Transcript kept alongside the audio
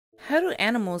How do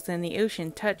animals in the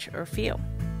ocean touch or feel?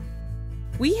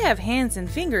 We have hands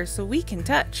and fingers so we can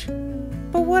touch.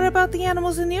 But what about the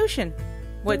animals in the ocean?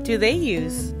 What do they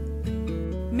use?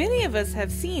 Many of us have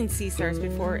seen sea stars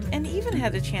before and even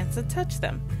had a chance to touch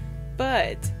them.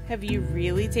 But have you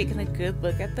really taken a good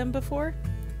look at them before?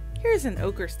 Here's an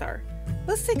ochre star.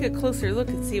 Let's take a closer look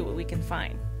and see what we can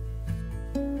find.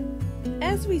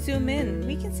 As we zoom in,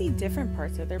 we can see different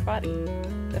parts of their body.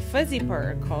 The fuzzy part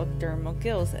are called dermal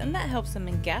gills, and that helps them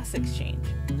in gas exchange.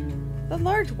 The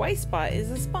large white spot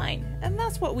is a spine, and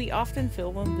that's what we often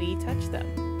feel when we touch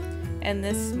them. And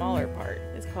this smaller part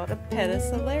is called a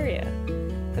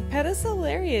pedicellarium. The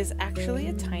pedicellarium is actually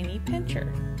a tiny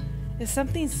pincher. If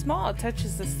something small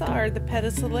touches the star, the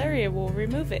pedicellarium will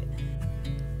remove it.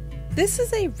 This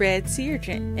is a red sea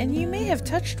urchin, and you may have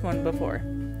touched one before.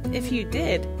 If you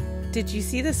did you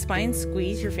see the spine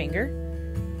squeeze your finger?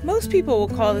 Most people will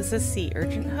call this a sea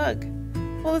urchin hug.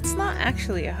 Well, it's not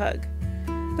actually a hug.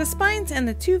 The spines and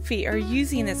the tube feet are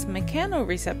using its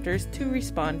mechanoreceptors to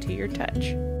respond to your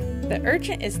touch. The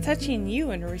urchin is touching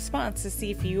you in response to see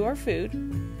if you are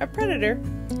food, a predator,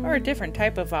 or a different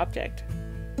type of object.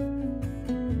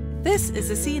 This is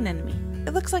a sea anemone.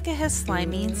 It looks like it has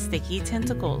slimy and sticky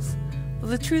tentacles.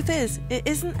 Well, the truth is, it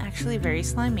isn't actually very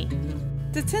slimy.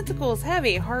 The tentacles have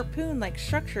a harpoon-like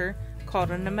structure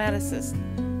called a nematocyst.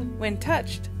 When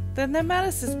touched, the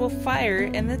nematocyst will fire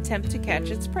in an attempt to catch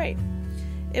its prey.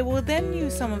 It will then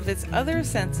use some of its other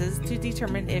senses to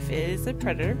determine if it is a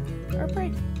predator or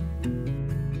prey.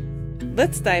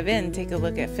 Let's dive in and take a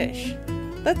look at fish.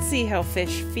 Let's see how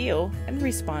fish feel and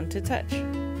respond to touch.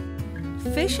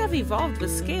 Fish have evolved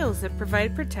with scales that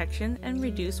provide protection and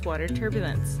reduce water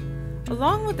turbulence.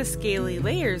 Along with the scaly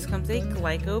layers comes a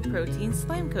glycoprotein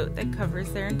slime coat that covers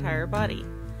their entire body.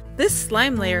 This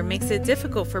slime layer makes it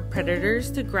difficult for predators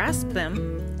to grasp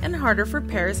them and harder for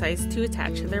parasites to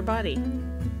attach to their body.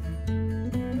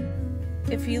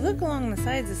 If you look along the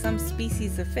sides of some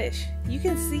species of fish, you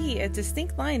can see a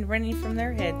distinct line running from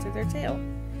their head to their tail.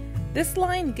 This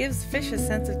line gives fish a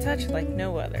sense of touch like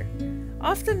no other.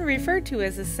 Often referred to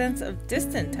as a sense of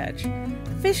distant touch,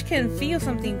 fish can feel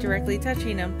something directly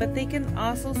touching them, but they can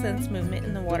also sense movement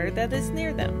in the water that is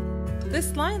near them.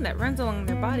 This line that runs along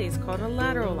their body is called a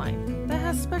lateral line that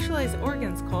has specialized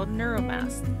organs called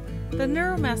neuromasts. The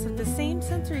neuromasts have the same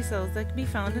sensory cells that can be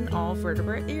found in all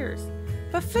vertebrate ears,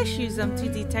 but fish use them to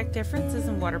detect differences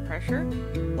in water pressure,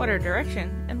 water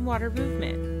direction, and water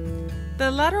movement.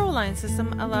 The lateral line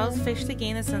system allows fish to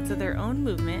gain a sense of their own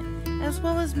movement as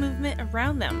well as movement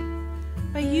around them.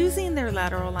 By using their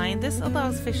lateral line, this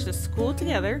allows fish to school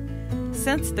together,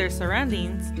 sense their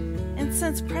surroundings, and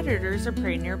sense predators or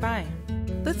prey nearby.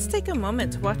 Let's take a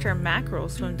moment to watch our mackerel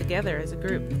swim together as a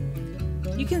group.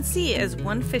 You can see as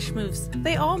one fish moves,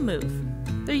 they all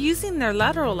move. They're using their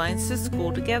lateral lines to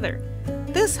school together.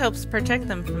 This helps protect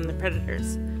them from the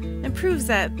predators and proves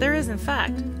that there is in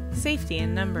fact safety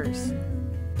in numbers.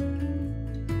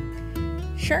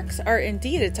 Sharks are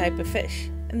indeed a type of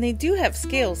fish, and they do have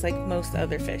scales like most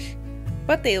other fish,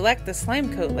 but they lack the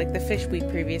slime coat like the fish we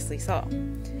previously saw.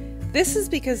 This is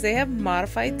because they have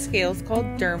modified scales called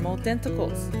dermal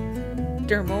denticles.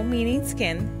 Dermal meaning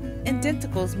skin, and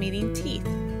denticles meaning teeth.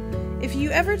 If you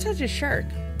ever touch a shark,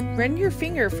 run your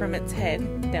finger from its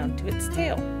head down to its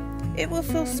tail. It will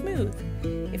feel smooth.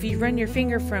 If you run your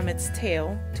finger from its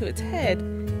tail to its head,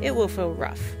 it will feel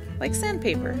rough, like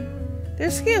sandpaper. Their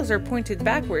scales are pointed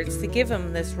backwards to give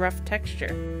them this rough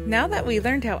texture. Now that we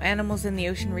learned how animals in the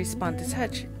ocean respond to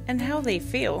touch and how they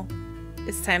feel,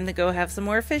 it's time to go have some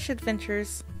more fish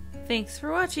adventures. Thanks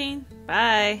for watching.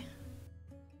 Bye!